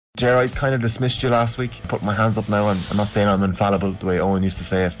Ger, I kind of dismissed you last week. Put my hands up now, and I'm not saying I'm infallible the way Owen used to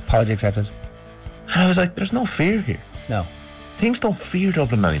say it. Apology accepted. And I was like, there's no fear here. No. Things don't fear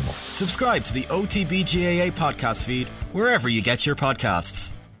Dublin anymore. Subscribe to the OTBGAA podcast feed wherever you get your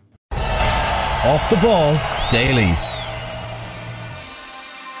podcasts. Off the Ball Daily.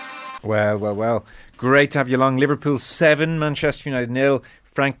 Well. Great to have you along. Liverpool 7, Manchester United 0.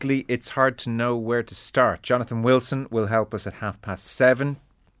 Frankly, it's hard to know where to start. Jonathan Wilson will help us at 7:30.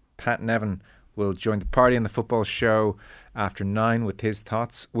 Pat Nevin will join the party on the football show after 9 with his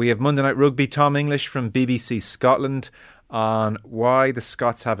thoughts. We have Monday Night Rugby, Tom English from BBC Scotland on why the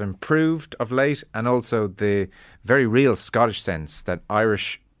Scots have improved of late, and also the very real Scottish sense that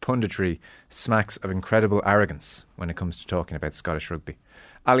Irish punditry smacks of incredible arrogance when it comes to talking about Scottish rugby.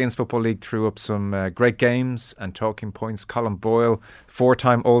 Allianz Football League threw up some great games and talking points. Colin Boyle,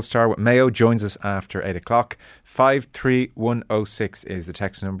 4-time All-Star with Mayo, joins us after 8 o'clock. 53106 is the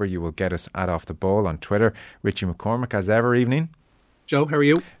text number. You will get us at Off the Ball on Twitter. Richie McCormack, as ever, evening. Joe, how are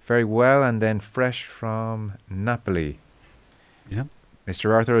you? Very well, and then fresh from Napoli. Yeah.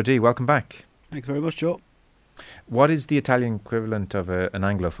 Mr. Arthur O'D, welcome back. Thanks very much, Joe. What is the Italian equivalent of an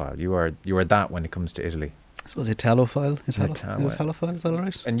Anglophile? You are that when it comes to Italy. I suppose Italophile. Italophile, is that all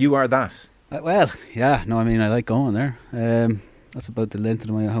right? And you are that? I like going there. That's about the length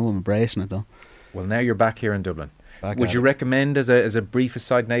of how I'm embracing it, though. Well, now you're back here in Dublin. Would you recommend as a brief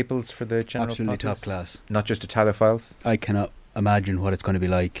aside Naples for the general Absolutely populace? top class. Not just Italophiles? I cannot imagine what it's going to be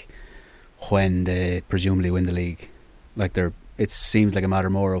like when they presumably win the league. It seems like a matter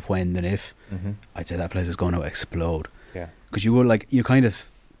more of when than if. Mm-hmm. I'd say that place is going to explode. Yeah. Because you kind of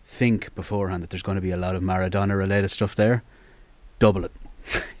think beforehand that there's going to be a lot of Maradona related stuff there. Double it.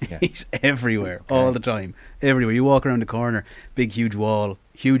 Yeah. He's everywhere, all the time, everywhere. You walk around the corner, big huge wall,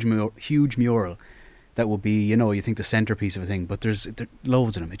 huge mural that will be, you think the centrepiece of a thing, but there's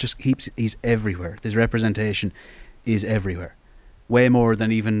loads of them. It just he's everywhere. His representation is everywhere, way more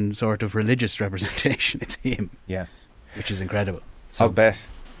than even sort of religious representation. It's him. Yes. Which is incredible. I'll bet.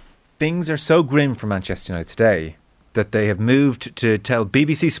 Things are so grim for Manchester United today that they have moved to tell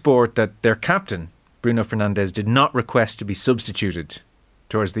BBC Sport that their captain, Bruno Fernandes, did not request to be substituted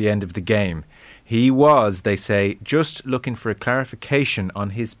towards the end of the game. He was, they say, just looking for a clarification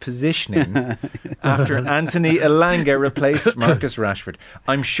on his positioning after Anthony Elanga replaced Marcus Rashford.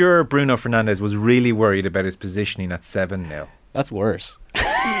 I'm sure Bruno Fernandes was really worried about his positioning at 7-0. That's worse.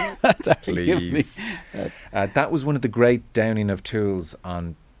 Please. That was one of the great downing of tools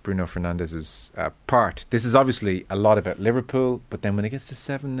on Bruno Fernandes's part. This is obviously a lot about Liverpool, but then when it gets to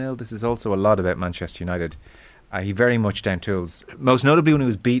 7-0, this is also a lot about Manchester United. He very much down tools, most notably when he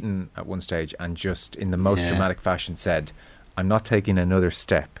was beaten at one stage and just in the most dramatic fashion said, I'm not taking another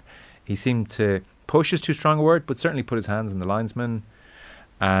step. He seemed to push is too strong a word, but certainly put his hands on the linesman,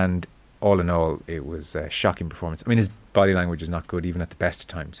 and all in all it was a shocking performance. I mean, his body language is not good even at the best of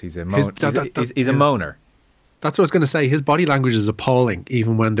times. He's a moaner. That's what I was going to say. His body language is appalling,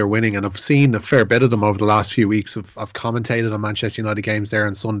 even when they're winning. And I've seen a fair bit of them over the last few weeks. I've commentated on Manchester United games there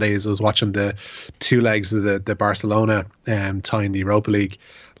on Sundays. I was watching the two legs of the Barcelona tie in the Europa League.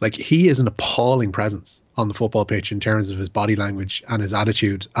 Like, he is an appalling presence on the football pitch in terms of his body language and his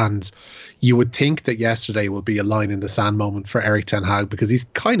attitude. And you would think that yesterday will be a line in the sand moment for Erik ten Hag, because he's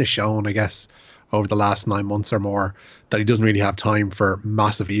kind of shown, I guess, over the last 9 months or more that he doesn't really have time for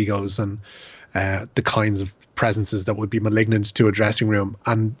massive egos and the kinds of presences that would be malignant to a dressing room.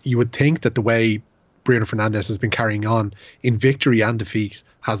 And you would think that the way Bruno Fernandes has been carrying on in victory and defeat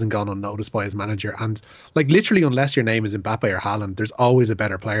hasn't gone unnoticed by his manager. And like, literally, unless your name is Mbappe or Haaland, there's always a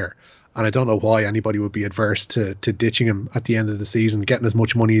better player. And I don't know why anybody would be adverse to ditching him at the end of the season, getting as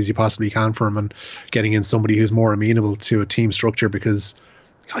much money as you possibly can for him and getting in somebody who's more amenable to a team structure, because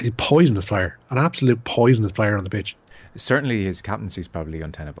God, he's a poisonous player, an absolute poisonous player on the pitch. Certainly his captaincy is probably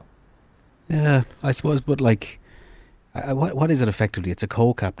untenable. Yeah, I suppose, but like, what is it effectively? It's a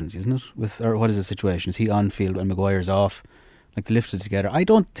co-captaincy, isn't it? Or what is the situation? Is he on field when Maguire's off? Like, they lifted together. I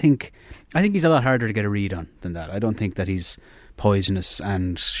think he's a lot harder to get a read on than that. I don't think that he's poisonous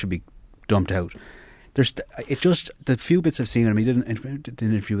and should be dumped out. The few bits I've seen him, he did an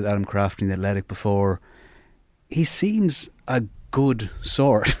interview with Adam Crafton in The Athletic before. He seems a good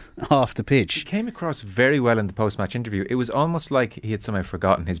sort off the pitch. He came across very well in the post-match interview. It was almost like he had somehow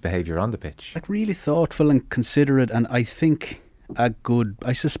forgotten his behaviour on the pitch. Like, really thoughtful and considerate, and I suspect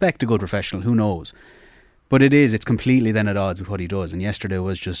a good professional, who knows. But it's completely then at odds with what he does, and yesterday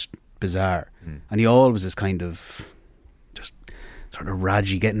was just bizarre. And he always is kind of just sort of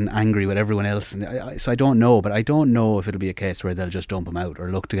raggy, getting angry with everyone else, and so I don't know, but I don't know if it'll be a case where they'll just dump him out or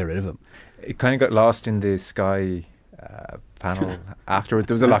look to get rid of him. It kind of got lost in the Sky panel afterwards.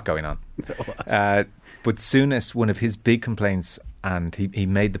 There was a lot going on. But Souness, one of his big complaints, and he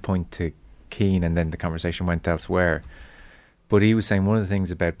made the point to Keane, and then the conversation went elsewhere. But he was saying one of the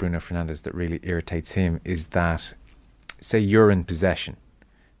things about Bruno Fernandes that really irritates him is that, say you're in possession,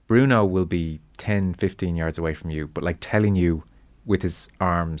 Bruno will be 10, 15 yards away from you, but like telling you with his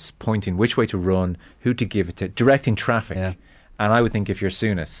arms, pointing which way to run, who to give it to, directing traffic. Yeah. And I would think if you're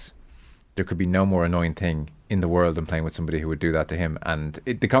Souness, there could be no more annoying thing in the world than playing with somebody who would do that to him. And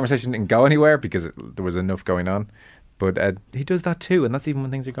the conversation didn't go anywhere because there was enough going on. But he does that too, and that's even when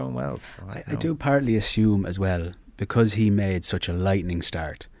things are going well. So I do partly assume as well, because he made such a lightning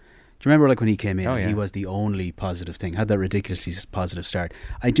start. Do you remember like when he came in, Oh, yeah. he was the only positive thing, had that ridiculously positive start.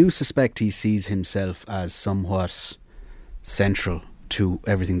 I do suspect he sees himself as somewhat central to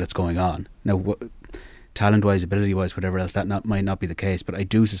everything that's going on. Now, talent-wise, ability-wise, whatever else, that might not be the case, but I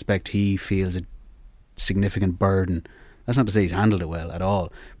do suspect he feels a significant burden. That's not to say he's handled it well at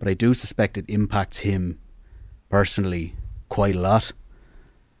all, but I do suspect it impacts him personally quite a lot.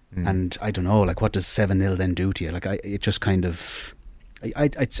 And I don't know, like, what does 7-0 then do to you? Like, it just kind of,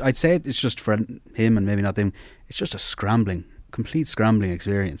 I'd say it's just for him and maybe not them. It's just a complete scrambling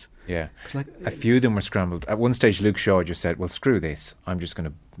experience. Yeah, Like, a few of them were scrambled. At one stage, Luke Shaw just said, "Well, screw this. I'm just going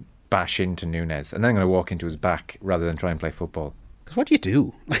to bash into Núñez, and then I'm going to walk into his back rather than try and play football." because what do you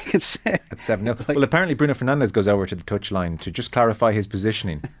do? Like, it's At 7-0. Like- Well, apparently Bruno Fernandes goes over to the touchline to just clarify his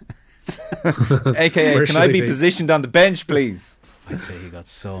positioning. AKA, Where can should I he be be? positioned on the bench, please? I'd say he got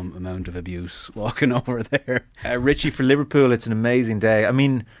some amount of abuse walking over there. Richie, for Liverpool, it's an amazing day. I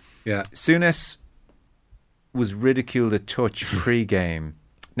mean, Yeah. Souness was ridiculed a touch pre-game.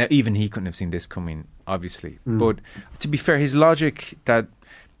 Now, even he couldn't have seen this coming, obviously. But to be fair, his logic that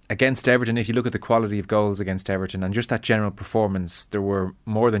against Everton, if you look at the quality of goals against Everton and just that general performance, there were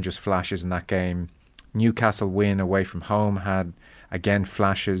more than just flashes in that game. Newcastle win away from home had, again,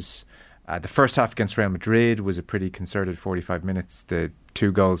 flashes. The first half against Real Madrid was a pretty concerted 45 minutes. The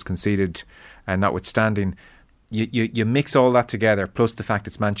 2 goals conceded, and notwithstanding, you mix all that together, plus the fact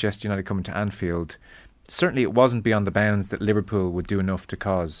it's Manchester United coming to Anfield. Certainly it wasn't beyond the bounds that Liverpool would do enough to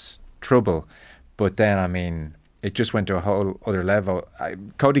cause trouble. But then, I mean, it just went to a whole other level.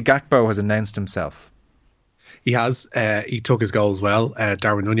 Cody Gakpo has announced himself. He has. He took his goals well.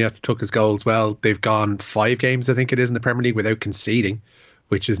 Darwin Núñez took his goals well. They've gone 5 games, I think it is, in the Premier League without conceding,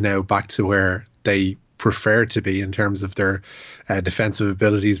 which is now back to where they prefer to be in terms of their defensive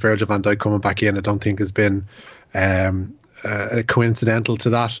abilities. Virgil van Dijk coming back in, I don't think has been coincidental to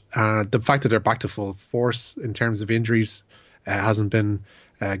that. The fact that they're back to full force in terms of injuries hasn't been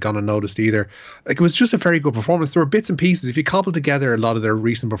gone unnoticed either. Like, it was just a very good performance. There were bits and pieces. If you cobble together a lot of their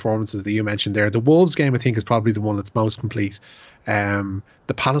recent performances that you mentioned there, the Wolves game I think is probably the one that's most complete. The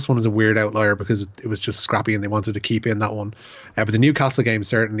Palace one is a weird outlier because it was just scrappy and they wanted to keep in that one. But the Newcastle game,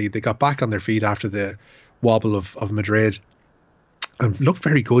 certainly, they got back on their feet after the wobble of Madrid and looked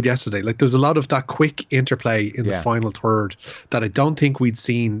very good yesterday. Like, there was a lot of that quick interplay in the final third that I don't think we'd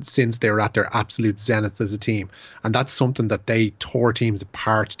seen since they were at their absolute zenith as a team. And that's something that they tore teams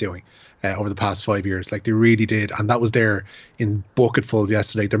apart doing over the past 5 years. Like, they really did. And that was there in bucketfuls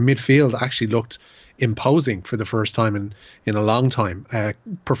yesterday. Their midfield actually looked imposing for the first time in a long time.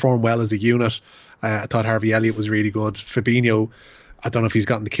 Performed well as a unit. I thought Harvey Elliott was really good. Fabinho, I don't know if he's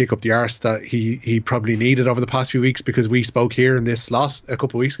gotten the kick up the arse that he probably needed over the past few weeks, because we spoke here in this slot a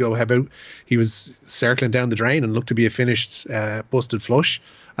couple of weeks ago how about he was circling down the drain and looked to be a finished busted flush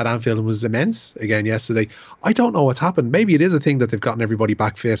at Anfield and was immense again yesterday. I don't know what's happened. Maybe it is a thing that they've gotten everybody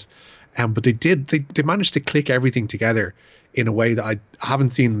back fit, but they managed to click everything together in a way that I haven't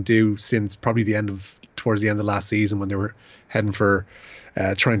seen them do since probably towards the end of last season, when they were heading for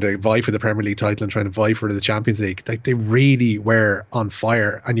trying to vie for the Premier League title and trying to vie for the Champions League. Like, they really were on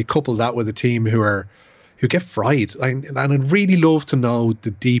fire, and you couple that with a team who get fried. And I'd really love to know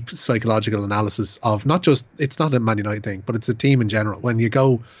the deep psychological analysis of not just, it's not a Man United thing, but it's a team in general. When you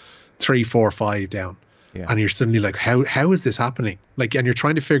go 3-4-5 down, and you're suddenly like, how is this happening? Like, and you're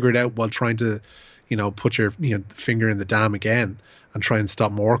trying to figure it out while trying to, put your finger in the dam again and try and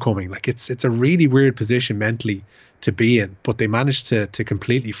stop more coming. Like, it's a really weird position mentally to be in, but they managed to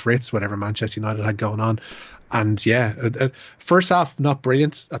completely fritz whatever Manchester United had going on. And first half not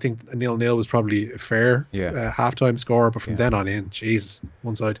brilliant. I think 0-0 was probably a fair halftime score, but from then on in, Jesus,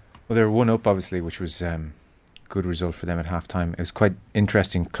 one side. Well, they were 1-up obviously, which was good result for them at halftime. It was quite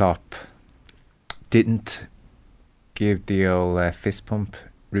interesting. Klopp didn't give the old fist pump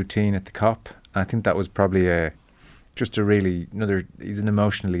routine at the Kop. I think that was probably he's an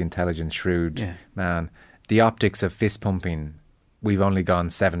emotionally intelligent, shrewd man. The optics of fist pumping we've only gone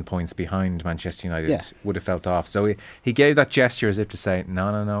 7 points behind Manchester United, would have felt off. So he gave that gesture as if to say,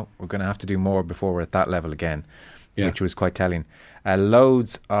 no, we're going to have to do more before we're at that level again, which was quite telling.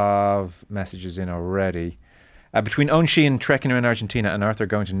 Loads of messages in already. Between Owen Sheehan trekking around Argentina and Arthur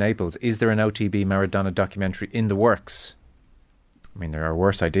going to Naples, is there an OTB Maradona documentary in the works? I mean, there are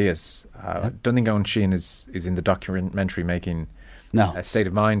worse ideas. I don't think Owen Sheehan is in the documentary making a state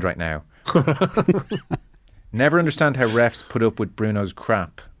of mind right now. Never understand how refs put up with Bruno's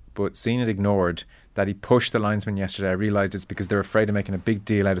crap, but seeing it ignored that he pushed the linesman yesterday, I realised it's because they're afraid of making a big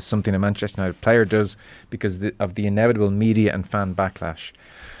deal out of something a Manchester United player does because of the inevitable media and fan backlash.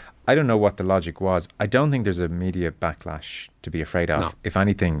 I don't know what the logic was. I don't think there's a media backlash to be afraid of. No. If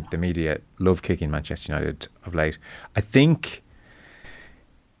anything, the media love kicking Manchester United of late. I think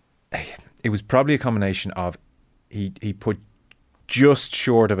it was probably a combination of he put just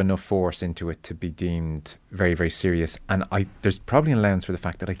short of enough force into it to be deemed very, very serious. And there's probably an allowance for the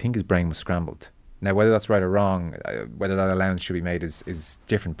fact that I think his brain was scrambled. Now, whether that's right or wrong, whether that allowance should be made is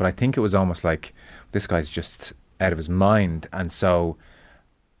different. But I think it was almost like this guy's just out of his mind. And so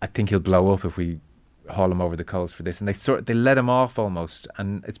I think he'll blow up if we haul him over the coals for this. And they let him off almost.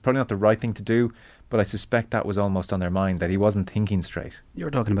 And it's probably not the right thing to do, but I suspect that was almost on their mind, that he wasn't thinking straight. You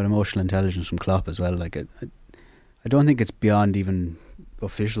were talking about emotional intelligence from Klopp as well. Like, I don't think it's beyond even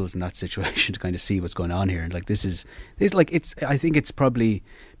officials in that situation to kind of see what's going on here. And like I think it's probably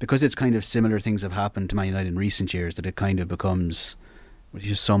because it's kind of similar things have happened to Man United in recent years that it kind of becomes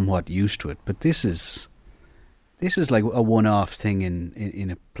just somewhat used to it. But this is like a one-off thing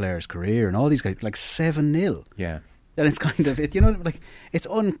in a player's career, and all these guys like 7-0. Yeah, and it's kind of it.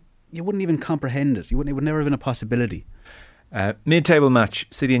 You wouldn't even comprehend it. It would never have been a possibility. Mid-table match,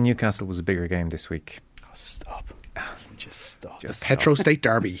 City and Newcastle was a bigger game this week. Oh, stop. Just stop. The Petro State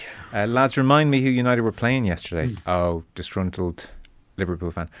Derby. Lads, remind me who United were playing yesterday. Oh, disgruntled Liverpool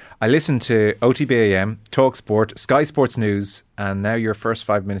fan. I listened to OTBAM, Talk Sport, Sky Sports News, and now your first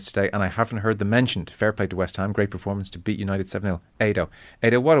 5 minutes today, and I haven't heard them mentioned. Fair play to West Ham. Great performance to beat United 7-0.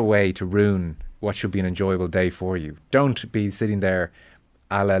 Ado, what a way to ruin what should be an enjoyable day for you. Don't be sitting there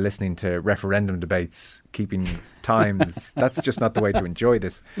a la listening to referendum debates, keeping times. That's just not the way to enjoy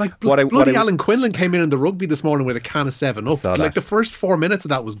this. Like bloody Alan Quinlan came in the rugby this morning with a can of 7-Up. Like the first 4 minutes of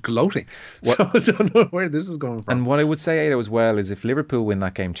that was gloating. So I don't know where this is going from. And what I would say, Ada, as well, is if Liverpool win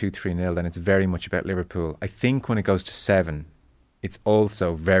that game 2-3-0, then it's very much about Liverpool. I think when it goes to 7, it's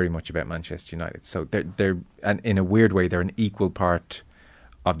also very much about Manchester United. So they're and in a weird way, they're an equal part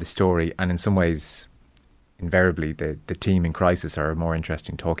of the story, and in some ways, invariably, the team in crisis are a more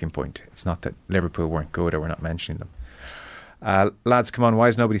interesting talking point. It's not that Liverpool weren't good or we're not mentioning them. Lads, come on, why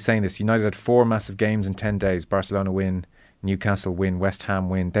is nobody saying this? United had 4 massive games in 10 days. Barcelona win, Newcastle win, West Ham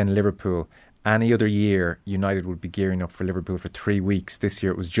win, then Liverpool. Any other year, United would be gearing up for Liverpool for 3 weeks. This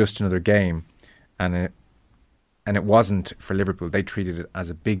year it was just another game, and it wasn't for Liverpool. They treated it as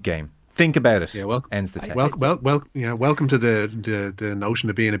a big game. Think about it. Yeah, ends the test. Welcome to the notion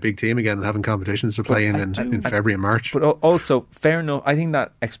of being a big team again and having competitions to play in February and March. But also, fair enough. I think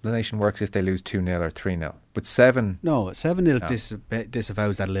that explanation works if they lose 2-0 or 3-0. But 7... No, 7-0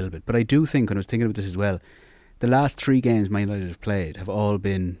 disavows that a little bit. But I do think, and I was thinking about this as well, the last 3 games Man United have played have all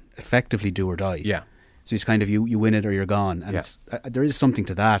been effectively do or die. Yeah. So it's kind of you win it or you're gone. And there is something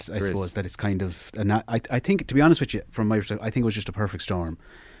to that, I suppose, that it's kind of... And I think, to be honest with you, from my perspective, I think it was just a perfect storm.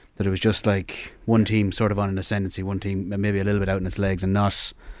 That it was just like one team sort of on an ascendancy, one team maybe a little bit out in its legs and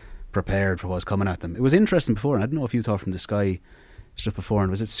not prepared for what was coming at them. It was interesting before, and I don't know if you thought from the Sky stuff before,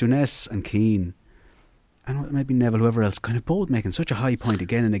 and was it Souness and Keane and maybe Neville, whoever else, kind of both making such a high point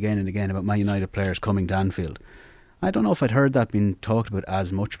again and again and again about Man United players coming to Anfield. I don't know if I'd heard that being talked about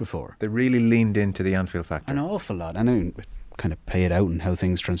as much before. They really leaned into the Anfield factor. An awful lot. I know, kind of play it out and how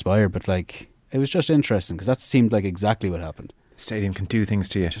things transpire, but like it was just interesting because that seemed like exactly what happened. Stadium can do things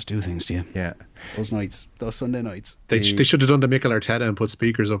to you. Just do things to you. Yeah. Those Sunday nights. They should have done the Mikel Arteta and put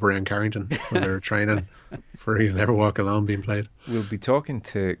speakers up around Carrington when they were training for He'll Never Walk Alone being played. We'll be talking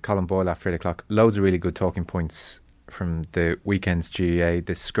to Colin Boyle after 8 o'clock. Loads of really good talking points from the weekend's GEA.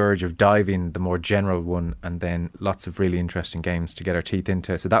 The scourge of diving, the more general one, and then lots of really interesting games to get our teeth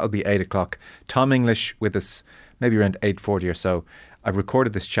into. So that'll be 8 o'clock. Tom English with us, maybe around 8:40 or so. I've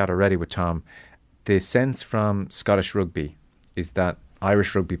recorded this chat already with Tom. The sense from Scottish rugby is that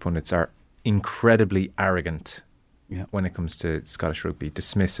Irish rugby pundits are incredibly arrogant when it comes to Scottish rugby,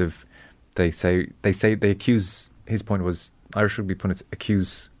 dismissive. They accuse, his point was Irish rugby pundits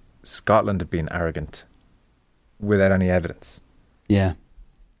accuse Scotland of being arrogant without any evidence. Yeah.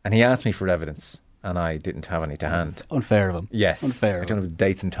 And he asked me for evidence. and I didn't have any to hand. Unfair of him. Yes, Unfair. I don't have the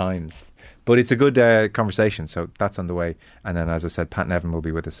dates and times, but it's a good conversation, so that's on the way. And then, as I said, Pat Nevin will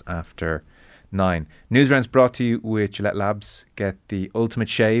be with us after 9. Newsround's brought to you with Gillette Labs. Get the ultimate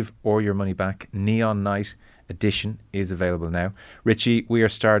shave or your money back. Neon Night edition is available now. Richie, we are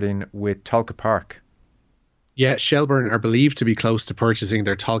starting with Tolka Park. Yeah, Shelburne are believed to be close to purchasing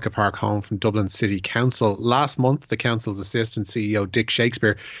their Tolka Park home from Dublin City Council. Last month, the council's assistant CEO, Dick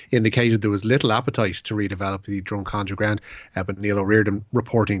Shakespeare, indicated there was little appetite to redevelop the Drumcondra ground, but Neil O'Riordan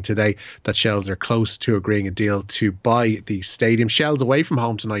reporting today that Shells are close to agreeing a deal to buy the stadium. Shells away from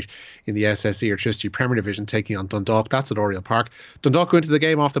home tonight in the SSE Electricity Premier Division, taking on Dundalk. That's at Oriel Park. Dundalk go into the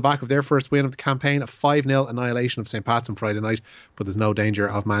game off the back of their first win of the campaign, a 5-0 annihilation of St. Pat's on Friday night, but there's no danger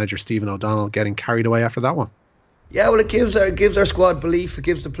of manager Stephen O'Donnell getting carried away after that one. Yeah, well, it gives our squad belief. It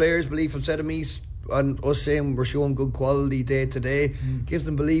gives the players belief. Instead of me and us saying we're showing good quality day to day, gives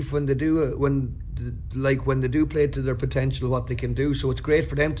them belief when they do it, when they do play to their potential, what they can do. So it's great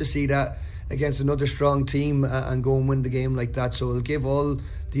for them to see that against another strong team and go and win the game like that. So it'll give all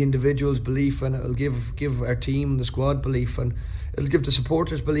the individuals belief, and it'll give our team, the squad, belief, and it'll give the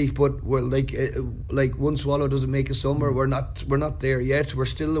supporters belief. But we're like one swallow doesn't make a summer. We're not there yet. We're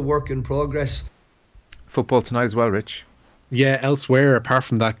still a work in progress. Football tonight as well, Rich. Yeah, elsewhere, apart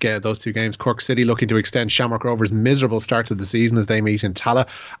from that, those two games, Cork City looking to extend Shamrock Rovers' miserable start to the season as they meet in Tala.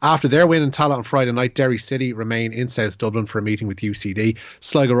 After their win in Tala on Friday night, Derry City remain in South Dublin for a meeting with UCD.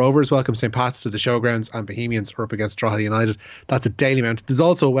 Sligo Rovers welcome St. Pat's to the showgrounds, and Bohemians are up against Drogheda United. That's at Dalymount. There's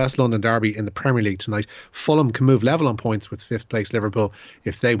also a West London derby in the Premier League tonight. Fulham can move level on points with 5th place Liverpool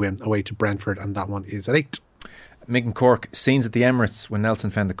if they win away to Brentford, and that one is at 8. Mick and Cork, scenes at the Emirates when Nelson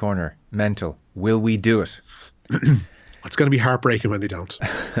found the corner. Mental. Will we do it? It's going to be heartbreaking when they don't.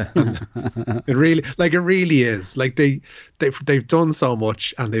 It really is. Like they've done so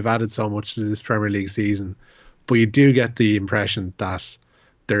much and they've added so much to this Premier League season, but you do get the impression that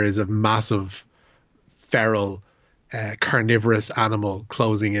there is a massive, feral, carnivorous animal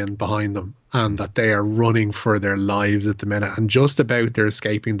closing in behind them, and that they are running for their lives at the minute, and just about they're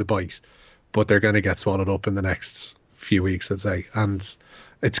escaping the bite, but they're going to get swallowed up in the next few weeks, I'd say, and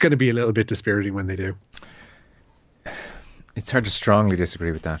it's going to be a little bit dispiriting when they do. It's hard to strongly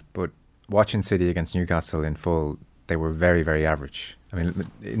disagree with that, but watching City against Newcastle in full, they were very, very average. I mean,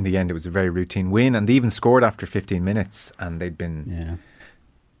 in the end, it was a very routine win, and they even scored after 15 minutes, and they'd been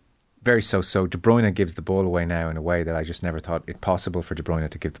very so-so. De Bruyne gives the ball away now in a way that I just never thought it possible for De Bruyne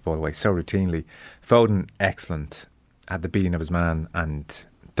to give the ball away so routinely. Foden, excellent, had the beating of his man, and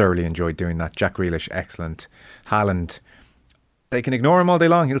thoroughly enjoyed doing that. Jack Grealish, excellent. Haaland, they can ignore him all day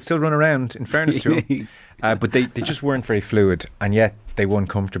long. He'll still run around, in fairness to him. But they just weren't very fluid, and yet they won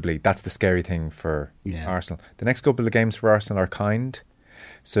comfortably. That's the scary thing for Arsenal. The next couple of games for Arsenal are kind.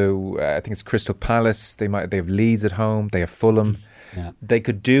 So I think it's Crystal Palace. They have Leeds at home. They have Fulham. Yeah. They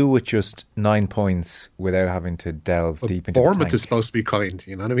could do with just 9 points without having to delve deep into Bournemouth the tank. Is supposed to be kind,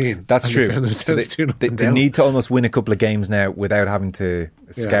 you know what I mean? That's true. So they need to almost win a couple of games now without having to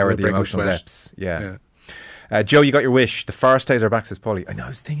scour the emotional depths. Yeah. Joe, you got your wish. The Forest days are back, says Paulie. I know, I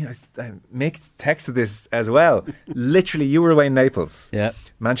was thinking, Mick texted this as well. Literally, you were away in Naples. Yeah.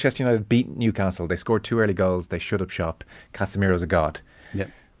 Manchester United beat Newcastle. They scored 2 early goals. They shut up shop. Casemiro's a god. Yeah.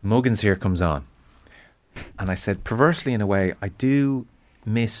 Muggins here comes on. And I said, perversely in a way, I do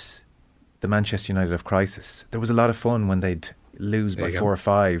miss the Manchester United of crisis. There was a lot of fun when they'd lose by 4 or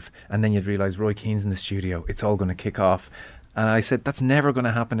 5, and then you'd realise Roy Keane's in the studio. It's all going to kick off. And I said, that's never going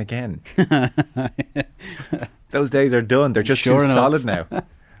to happen again. Those days are done. They're just too solid now.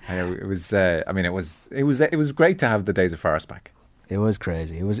 It was great to have the days of Forest back. It was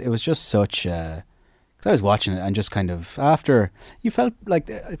crazy. It was just such. Because I was watching it and just kind of after I felt like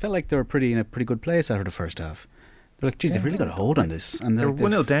they were in a pretty good place after the first half. They're like, geez, they've really got a hold on this. And they were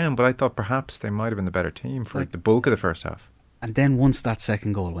 1-0 down, but I thought perhaps they might have been the better team for the bulk of the first half. And then once that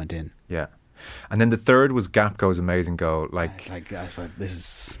second goal went in, and then the third was Gapco's amazing goal. This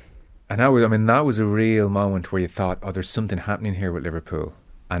is. And that was a real moment where you thought, oh, there's something happening here with Liverpool,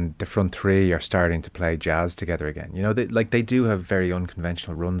 and the front three are starting to play jazz together again. You know, they do have very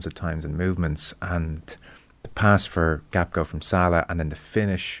unconventional runs at times and movements, and the pass for Gapco from Salah, and then the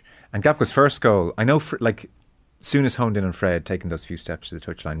finish, and Gapco's first goal. I know, Souness honed in on Fred taking those few steps to the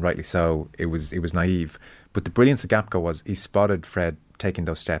touchline. Rightly so. It was naive, but the brilliance of Gapco was he spotted Fred taking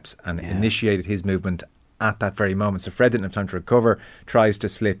those steps and initiated his movement at that very moment. So Fred didn't have time to recover, tries to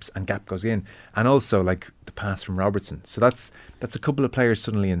slips, and Gap goes in. And also the pass from Robertson. So that's a couple of players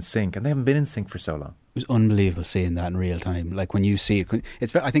suddenly in sync, and they haven't been in sync for so long. It was unbelievable seeing that in real time. Like when you see it,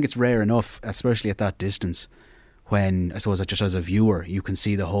 I think it's rare enough, especially at that distance, when, I suppose, just as a viewer, you can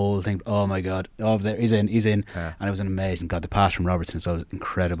see the whole thing. Oh my God! Oh, there he's in. Yeah. And it was an amazing. God, the pass from Robertson as well was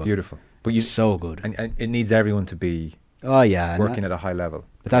incredible. It's beautiful, but so good. And it needs everyone to be working at a high level.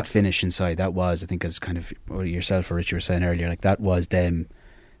 But that finish inside, that was, I think, as kind of what yourself or Richie were saying earlier, like that was them.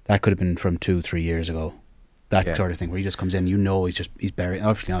 That could have been from 2-3 years ago. That sort of thing where he just comes in, he's buried.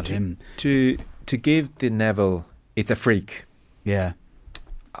 Obviously not him. To give the Neville, it's a freak. Yeah.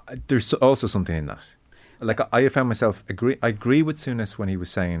 There's also something in that. Like, I found myself I agree with Souness when he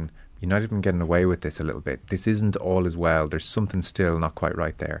was saying United have been getting away with this a little bit. This isn't all as well. There's something still not quite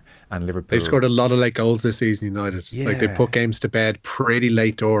right there. And Liverpool, they've scored a lot of late goals this season, United. Yeah. Like, they put games to bed pretty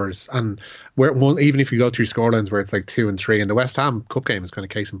late doors. And even if you go through scorelines where it's like 2 and 3, and the West Ham Cup game is kind of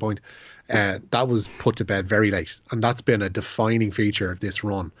case in point, that was put to bed very late. And that's been a defining feature of this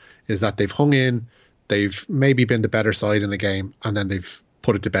run, is that they've hung in, they've maybe been the better side in the game, and then they've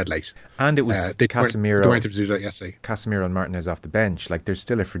put it to bed late. And it was Casemiro. They weren't able to do that yesterday. Casemiro and Martinez off the bench. Like, there's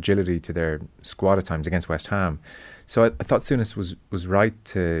still a fragility to their squad at times against West Ham. So I thought Souness was right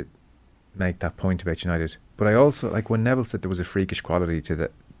to make that point about United. But I also, like, when Neville said there was a freakish quality to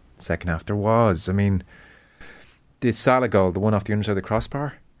the second half, there was. I mean, the Salah goal, the one off the underside of the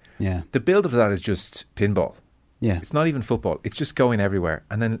crossbar, the build up to that is just pinball. Yeah. It's not even football. It's just going everywhere.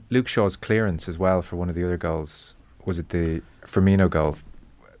 And then Luke Shaw's clearance as well for one of the other goals, was it the Firmino goal,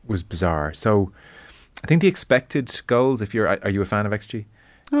 was bizarre. So I think the expected goals, are you a fan of XG?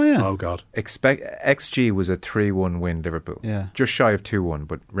 Oh yeah. Oh God. XG was a 3-1 win Liverpool. Yeah. Just shy of 2-1,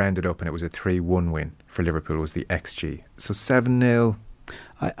 but rounded up and it was a 3-1 win for Liverpool was the XG. So 7-0.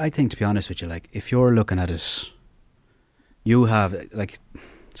 I think, to be honest with you, like, if you're looking at it, you have, like,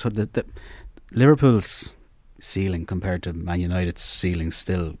 so the Liverpool's ceiling compared to Man United's ceiling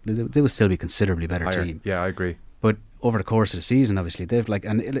still, they would still be considerably better Higher. team. Yeah, I agree. But over the course of the season, obviously, they've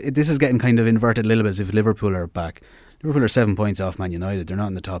this is getting kind of inverted a little bit, as if Liverpool are back. Liverpool are 7 points off Man United. They're not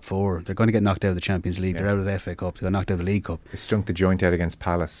in the top 4. They're going to get knocked out of the Champions League. They're out of the FA Cup. They got knocked out of the League Cup. They stunk the joint out against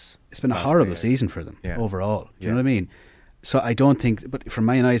Palace. It's been a horrible season for them overall. Do you know what I mean? So I don't think, but from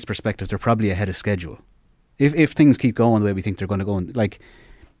Man United's perspective, they're probably ahead of schedule. If things keep going the way we think they're going to go, like,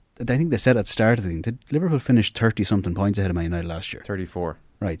 I think they said at the start of the thing, did Liverpool finish 30-something points ahead of Man United last year? 34.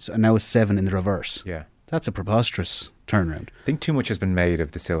 Right, so, and now it's 7 in the reverse. Yeah. That's a preposterous turnaround. I think too much has been made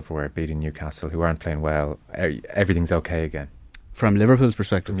of the silverware beating Newcastle, who aren't playing well. Everything's okay again. From Liverpool's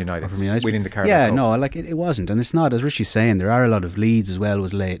perspective? From United's. From United's winning the Carabao Cup. No, like, it wasn't. And it's not, as Richie's saying, there are a lot of leads as well,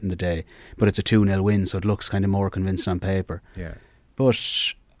 was late in the day. But it's a 2-0 win, so it looks kind of more convincing on paper. Yeah.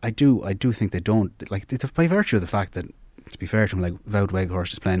 But I do think they don't, like, it's by virtue of the fact that, to be fair to him, like, Wout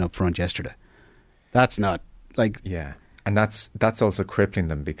Weghorst is playing up front yesterday. That's not, like... Yeah. And that's also crippling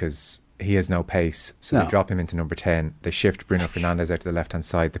them, because he has no pace, so they drop him into number 10. They shift Bruno Fernandes out to the left-hand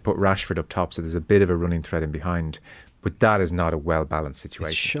side. They put Rashford up top, so there's a bit of a running thread in behind. But that is not a well-balanced situation.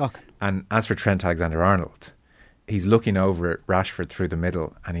 It's shocking. And as for Trent Alexander-Arnold, he's looking over at Rashford through the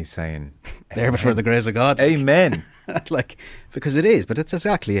middle and he's saying... There but for the grace of God. Like. Amen. Like, because it is, but it's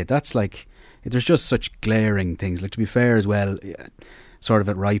exactly it. That's like... There's just such glaring things. Like, to be fair as well... sort of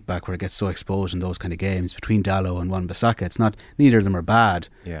at right back where it gets so exposed in those kind of games between Dalot and Wan-Bissaka, it's not, neither of them are bad,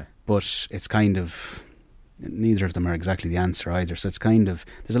 but it's kind of, neither of them are exactly the answer either, so it's kind of,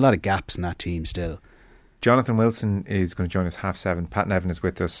 there's a lot of gaps in that team still. Jonathan Wilson is going to join us 7:30. Pat Nevin is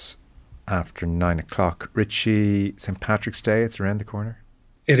with us after 9 o'clock. Richie, St Patrick's Day, it's around the corner.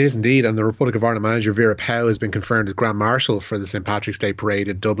 It is indeed, and the Republic of Ireland manager Vera Powell has been confirmed as Grand Marshal for the St Patrick's Day Parade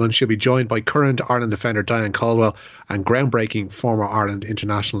in Dublin. She'll be joined by current Ireland defender Diane Caldwell and groundbreaking former Ireland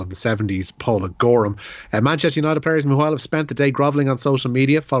international of the 70s, Paula Gorham. Manchester United players meanwhile have spent the day grovelling on social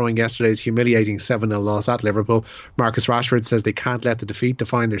media following yesterday's humiliating 7-0 loss at Liverpool. Marcus Rashford says they can't let the defeat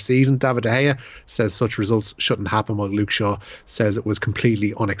define their season. David De Gea says such results shouldn't happen, while Luke Shaw says it was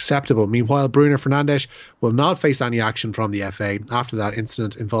completely unacceptable. Meanwhile, Bruno Fernandes will not face any action from the FA after that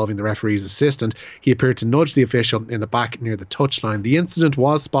incident involving the referee's assistant. He appeared to nudge the official in the back near the touchline. The incident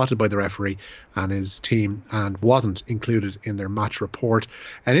was spotted by the referee and his team and wasn't included in their match report.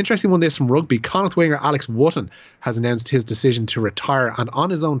 An interesting one this from rugby. Connacht winger Alex Wootton has announced his decision to retire, and on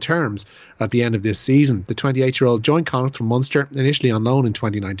his own terms, at the end of this season. The 28-year-old joined Connacht from Munster, initially on loan in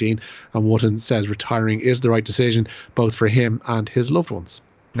 2019, and Wootton says retiring is the right decision both for him and his loved ones.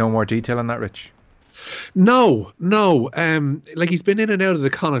 No more detail on that, Rich? No. Like, he's been in and out of the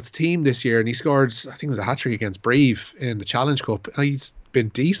Connacht team this year, and he scored, I think it was a hat-trick against Breve in the Challenge Cup. He's been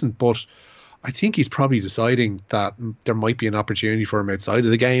decent, but I think he's probably deciding that there might be an opportunity for him outside of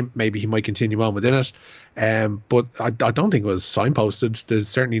the game. Maybe he might continue on within it. But I don't think it was signposted. There's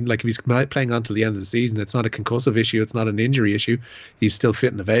certainly, like, if he's playing on till the end of the season, it's not a concussive issue. It's not an injury issue. He's still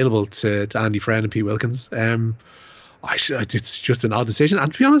fit and available to Andy Friend and Pete Wilkins. It's just an odd decision.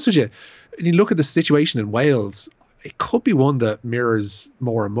 And to be honest with you, when you look at the situation in Wales, it could be one that mirrors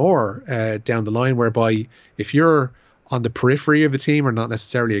more and more down the line, whereby if you're on the periphery of a team or not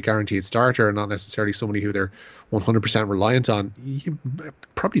necessarily a guaranteed starter or not necessarily somebody who they're 100% reliant on, you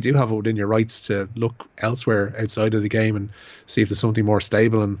probably do have it within your rights to look elsewhere outside of the game and see if there's something more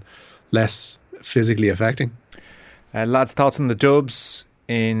stable and less physically affecting. Lads, thoughts on the Dubs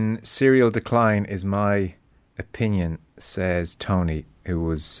in serial decline is my opinion, says Tony, who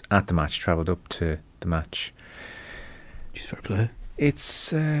was at the match, travelled up to the match. Just fair play.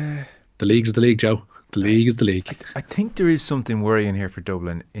 It's the league's the league, Joe. The league is the league. I think there is something worrying here for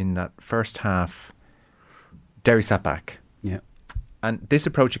Dublin in that first half. Derry sat back. Yeah. And this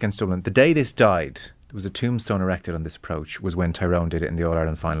approach against Dublin, the day this died, there was a tombstone erected on this approach, was when Tyrone did it in the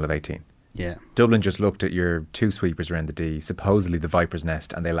All-Ireland final of 18. Yeah. Dublin just looked at your two sweepers around the D, supposedly the Viper's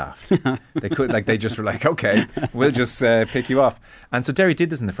Nest, and they laughed. They just were like, okay, we'll just pick you off. And so Derry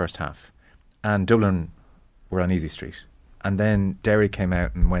did this in the first half. And Dublin were on easy street. And then Derry came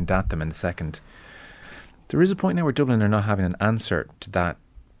out and went at them in the second. There is a point now where Dublin are not having an answer to that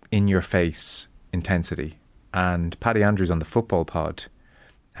in-your-face intensity. And Paddy Andrews on the football pod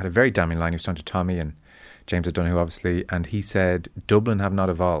had a very damning line. He was talking to Tommy and James O'Donoghue, obviously, and he said, Dublin have not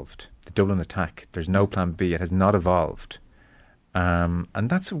evolved. The Dublin attack, there's no plan B. It has not evolved. And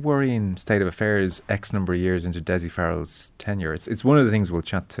that's a worrying state of affairs X number of years into Dessie Farrell's tenure. It's one of the things we'll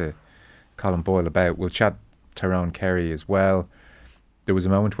chat to Colin Boyle about. We'll chat Tyrone Kerry as well. There was a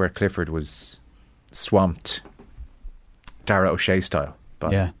moment where Clifford was swamped Dara O'Shea style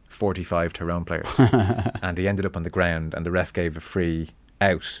by 45 Tyrone players and he ended up on the ground and the ref gave a free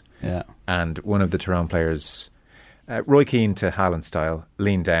out and one of the Tyrone players, Roy Keane to Haaland style,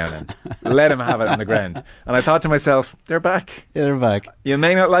 leaned down and let him have it on the ground. And I thought to myself, they're back. Yeah, they're back. You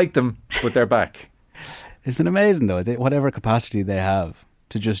may not like them, but they're back. Isn't it amazing though, whatever capacity they have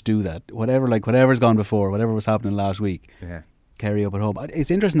to just do that, whatever's gone before, whatever was happening last week, Kerry up at home. It's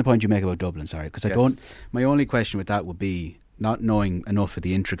interesting the point you make about Dublin, sorry, because my only question with that would be not knowing enough of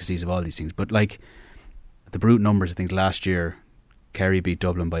the intricacies of all these things, but like the brute numbers, I think last year Kerry beat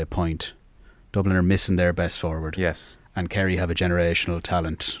Dublin by a point. Dublin are missing their best forward. Yes. And Kerry have a generational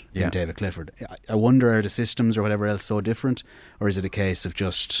talent in David Clifford. I wonder, are the systems or whatever else so different, or is it a case of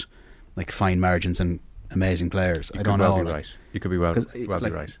just like fine margins and amazing players? I don't know. Be right. You could be well be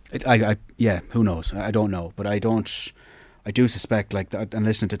right. Who knows? I don't know, but I do suspect, like, and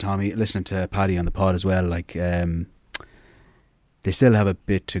listening to Paddy on the pod as well, like they still have a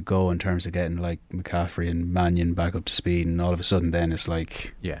bit to go in terms of getting like McCaffrey and Mannion back up to speed, and all of a sudden then it's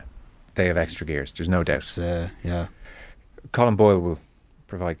like they have extra gears. There's no doubt. Colin Boyle will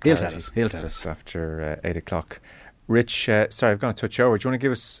provide clarity. He'll tell us after 8 o'clock. Rich, sorry, I've gone to touch over. Do you want to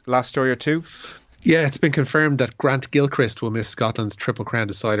give us last story or two? Yeah, it's been confirmed that Grant Gilchrist will miss Scotland's Triple Crown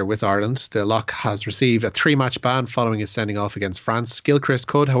decider with Ireland. The lock has received a 3-match ban following his sending off against France. Gilchrist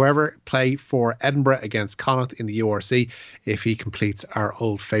could, however, play for Edinburgh against Connacht in the URC if he completes our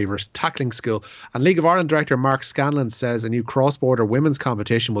old favourite tackling school. And League of Ireland director Mark Scanlon says a new cross-border women's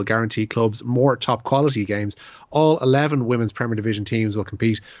competition will guarantee clubs more top-quality games. All 11 women's Premier Division teams will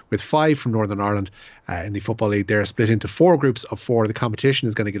compete, with 5 from Northern Ireland. In the Football League, they're split into 4 groups of 4. The competition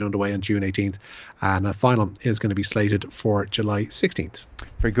is going to get underway on June 18th, and a final is going to be slated for July 16th.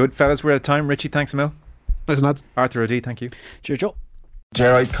 Very good, fellas. We're out of time. Richie, thanks a mil. Nice lads. Arthur O'D, thank you. Cheers, Joe.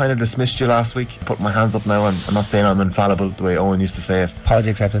 Ger, I kind of dismissed you last week. Put my hands up now, and I'm not saying I'm infallible the way Owen used to say it. Apology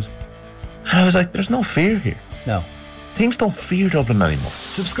accepted. And I was like, there's no fear here. No. Teams don't fear Dublin anymore.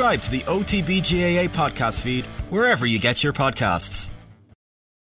 Subscribe to the OTBGAA podcast feed wherever you get your podcasts.